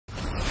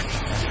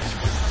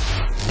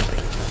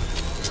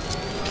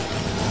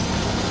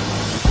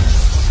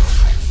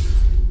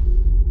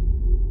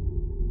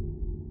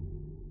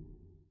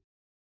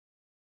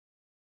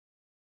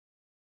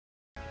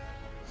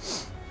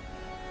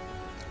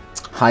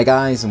Hi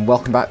guys, and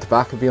welcome back to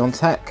Back of Beyond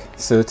Tech.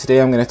 So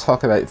today I'm going to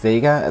talk about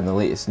Vega and the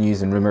latest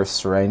news and rumours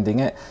surrounding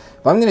it,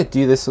 but I'm going to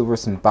do this over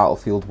some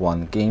Battlefield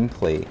 1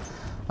 gameplay.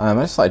 I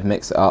just thought I'd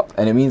mix it up,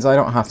 and it means I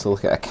don't have to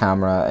look at a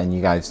camera and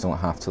you guys don't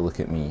have to look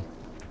at me.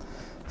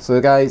 So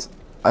guys,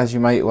 as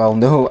you might well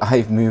know,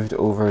 I've moved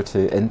over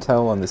to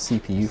Intel on the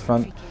CPU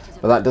front,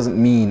 but that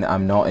doesn't mean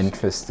I'm not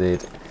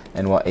interested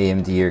in what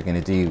AMD are going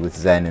to do with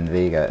Zen and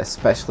Vega,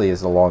 especially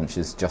as the launch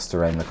is just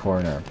around the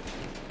corner.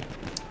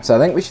 So I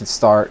think we should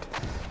start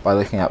by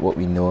looking at what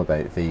we know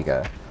about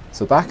Vega.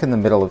 So back in the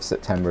middle of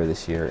September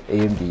this year,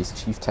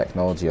 AMD's Chief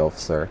Technology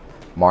Officer,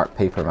 Mark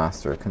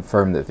Papermaster,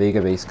 confirmed that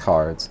Vega-based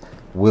cards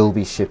will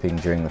be shipping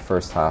during the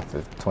first half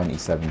of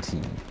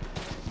 2017.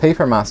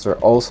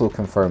 Papermaster also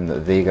confirmed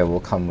that Vega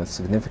will come with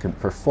significant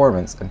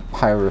performance and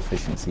power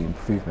efficiency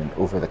improvement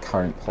over the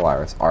current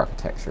Polaris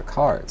architecture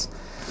cards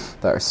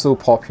that are so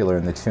popular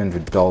in the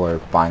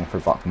 $200 bang for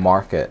buck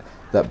market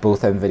that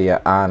both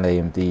Nvidia and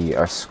AMD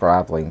are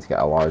scrabbling to get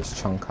a large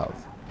chunk of.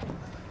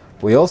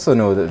 We also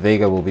know that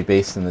Vega will be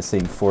based on the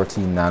same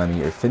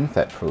 14nm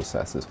FinFET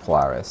process as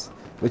Polaris,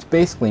 which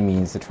basically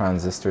means the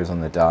transistors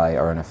on the die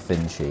are in a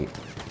fin shape.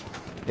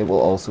 It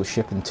will also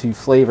ship in two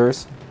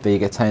flavors,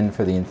 Vega 10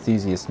 for the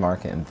enthusiast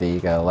market and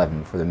Vega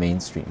 11 for the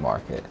mainstream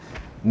market.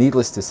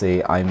 Needless to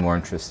say, I'm more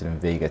interested in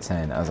Vega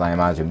 10, as I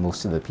imagine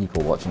most of the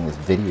people watching this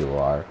video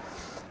are,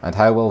 and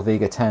how well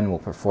Vega 10 will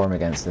perform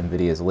against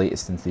Nvidia's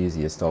latest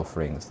enthusiast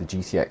offerings, the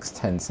GTX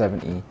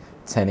 1070,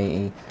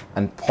 1080,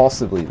 and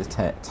possibly the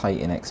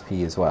Titan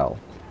XP as well.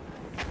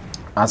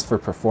 As for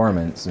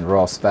performance and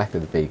raw spec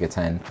of the Vega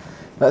 10,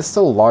 that's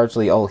still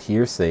largely all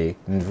hearsay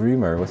and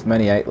rumour, with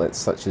many outlets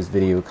such as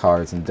Video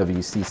Cards and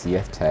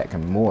WCCF Tech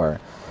and more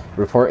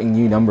reporting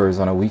new numbers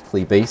on a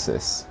weekly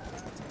basis.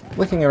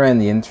 Looking around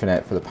the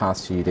internet for the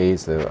past few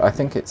days though, I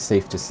think it's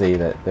safe to say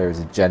that there is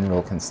a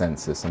general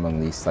consensus among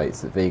these sites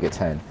that Vega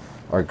 10,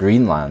 or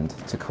Greenland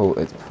to quote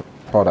its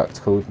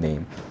product code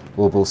name,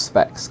 will boast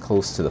specs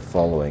close to the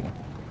following.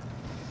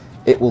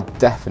 It will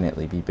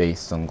definitely be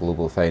based on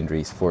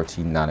GlobalFoundries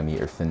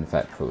 14nm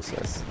FinFET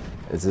process,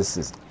 as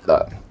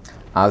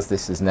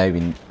this has now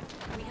been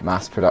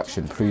mass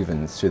production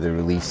proven through the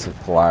release of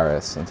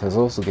Polaris, and has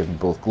also given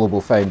both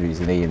GlobalFoundries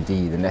and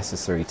AMD the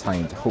necessary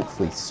time to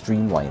hopefully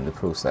streamline the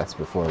process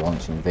before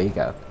launching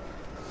Vega.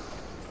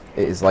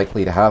 It is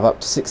likely to have up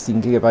to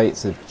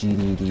 16GB of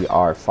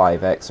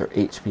GDDR5X or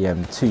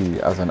HBM2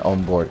 as an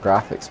onboard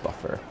graphics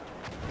buffer.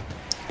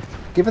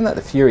 Given that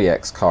the Fury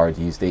X card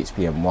used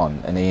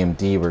HBM1 and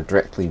AMD were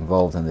directly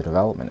involved in the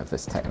development of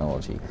this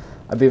technology,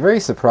 I'd be very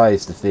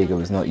surprised if Vega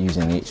was not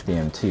using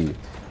HBM2,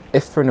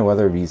 if for no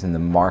other reason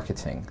than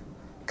marketing.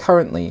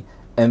 Currently,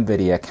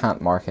 Nvidia can't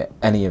market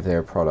any of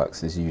their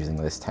products as using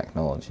this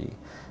technology,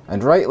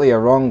 and rightly or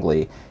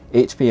wrongly,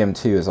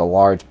 HBM2 has a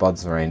large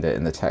buzz around it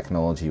in the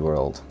technology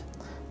world.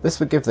 This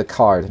would give the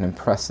card an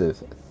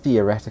impressive,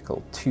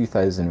 theoretical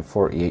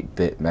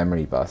 2048-bit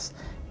memory bus,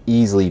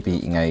 easily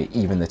beating out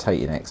even the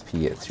Titan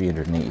XP at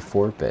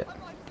 384-bit.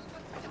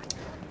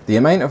 The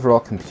amount of raw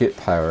compute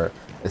power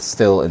is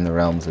still in the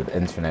realms of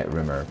internet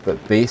rumour,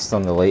 but based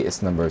on the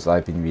latest numbers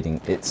I've been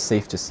reading, it's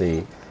safe to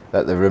say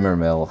that the rumour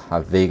mill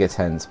have Vega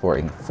 10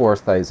 sporting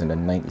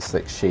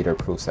 4096 shader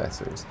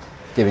processors,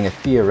 giving a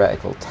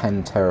theoretical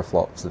 10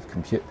 teraflops of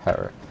compute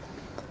power.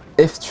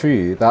 If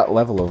true, that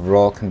level of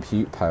raw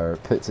compute power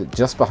puts it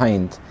just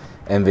behind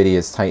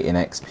Nvidia's Titan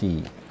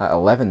XP at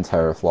 11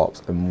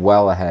 teraflops and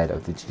well ahead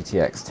of the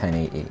GTX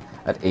 1080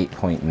 at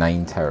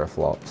 8.9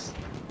 teraflops.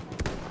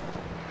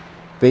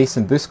 Base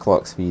and boost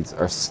clock speeds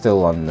are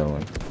still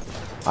unknown.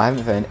 I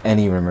haven't found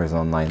any rumours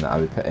online that I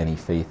would put any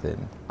faith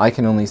in. I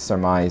can only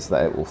surmise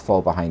that it will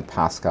fall behind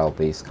Pascal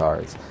base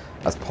cards,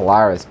 as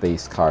Polaris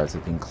based cards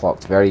have been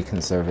clocked very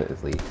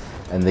conservatively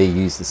and they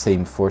use the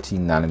same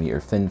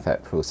 14nm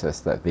FinFET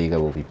process that Vega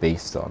will be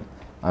based on.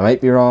 I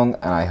might be wrong,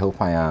 and I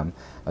hope I am,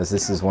 as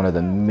this is one of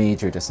the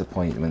major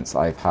disappointments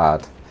I've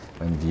had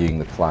when viewing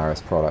the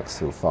Polaris products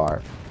so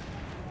far.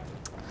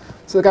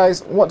 So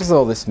guys, what does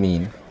all this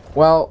mean?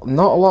 Well,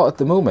 not a lot at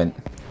the moment.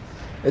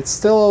 It's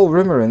still all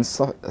rumour and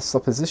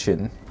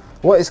supposition.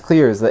 What is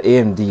clear is that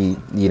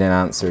AMD need an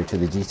answer to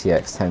the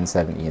GTX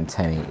 1070 and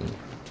 1080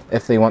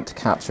 if they want to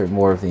capture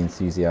more of the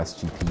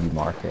enthusiast GPU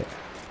market.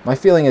 My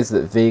feeling is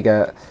that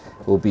Vega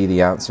will be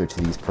the answer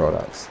to these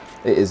products.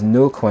 It is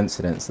no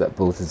coincidence that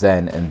both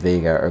Zen and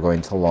Vega are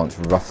going to launch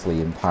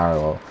roughly in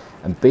parallel,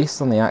 and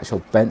based on the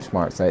actual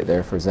benchmarks out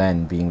there for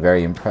Zen being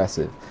very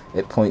impressive,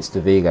 it points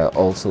to Vega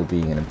also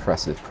being an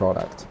impressive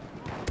product.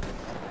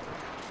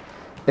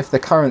 If the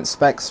current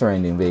specs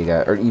surrounding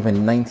Vega are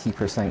even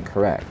 90%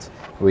 correct,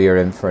 we are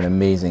in for an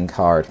amazing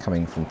card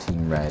coming from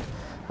Team Red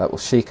that will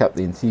shake up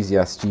the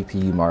enthusiast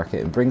GPU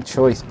market and bring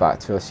choice back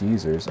to us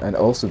users, and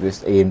also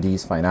boost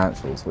AMD's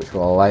financials, which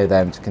will allow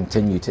them to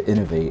continue to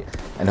innovate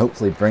and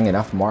hopefully bring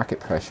enough market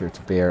pressure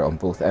to bear on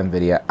both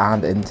Nvidia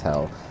and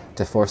Intel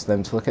to force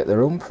them to look at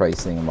their own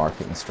pricing and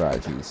marketing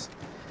strategies.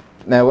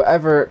 Now,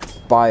 whatever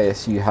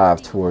bias you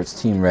have towards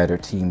Team Red or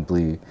Team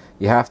Blue,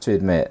 you have to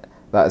admit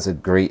that is a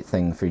great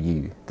thing for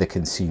you, the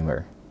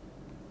consumer.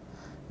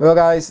 Well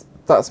guys,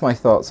 that's my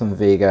thoughts on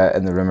Vega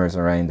and the rumours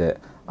around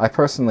it. I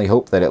personally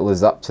hope that it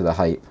lives up to the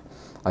hype.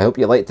 I hope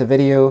you liked the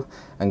video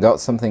and got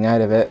something out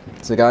of it.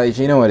 So guys,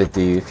 you know what to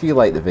do. If you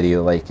like the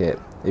video, like it.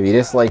 If you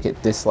dislike it,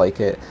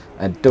 dislike it.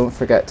 And don't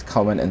forget to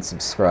comment and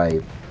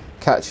subscribe.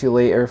 Catch you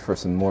later for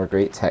some more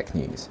great tech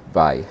news.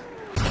 Bye.